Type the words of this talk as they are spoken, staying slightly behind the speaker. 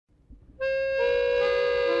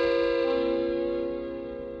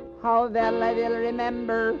How well I will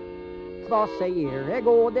remember, 'twas a year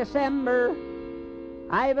ago December,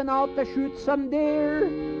 I went out to shoot some deer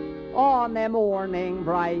on a morning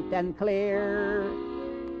bright and clear.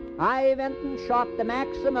 I went and shot the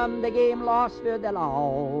maximum the game lost would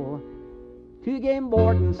allow, 2 game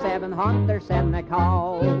board and 7 hunters and a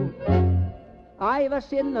cow. I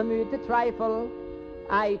was in the mood to trifle,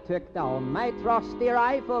 I took down my trusty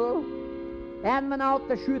rifle and went out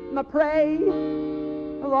to shoot my prey.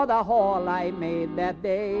 What a haul I made that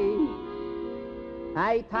day.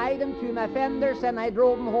 I tied him to my fenders and I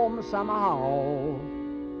drove him home somehow,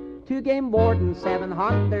 2 game board and 7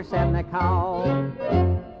 hunters and a cow.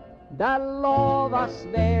 The law was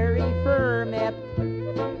very firm, it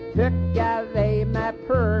took away my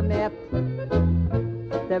permit,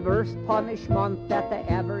 the worst punishment that I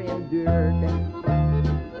ever endured.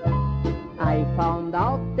 I found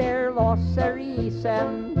out there was a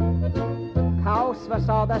reason, cows was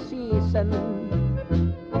out of season,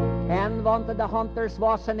 and one of the hunters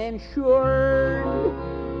wasn't insured.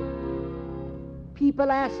 People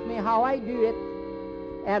ask me how I do it,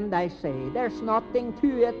 and I say there's nothing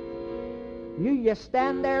to it. You just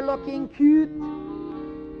stand there looking cute,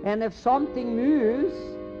 and if something moves,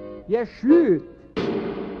 you shoot.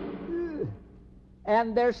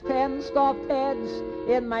 And there's 10 stuffed heads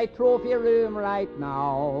in my trophy room right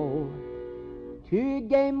now, 2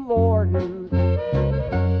 game wardens,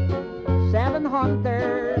 7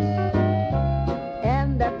 hunters,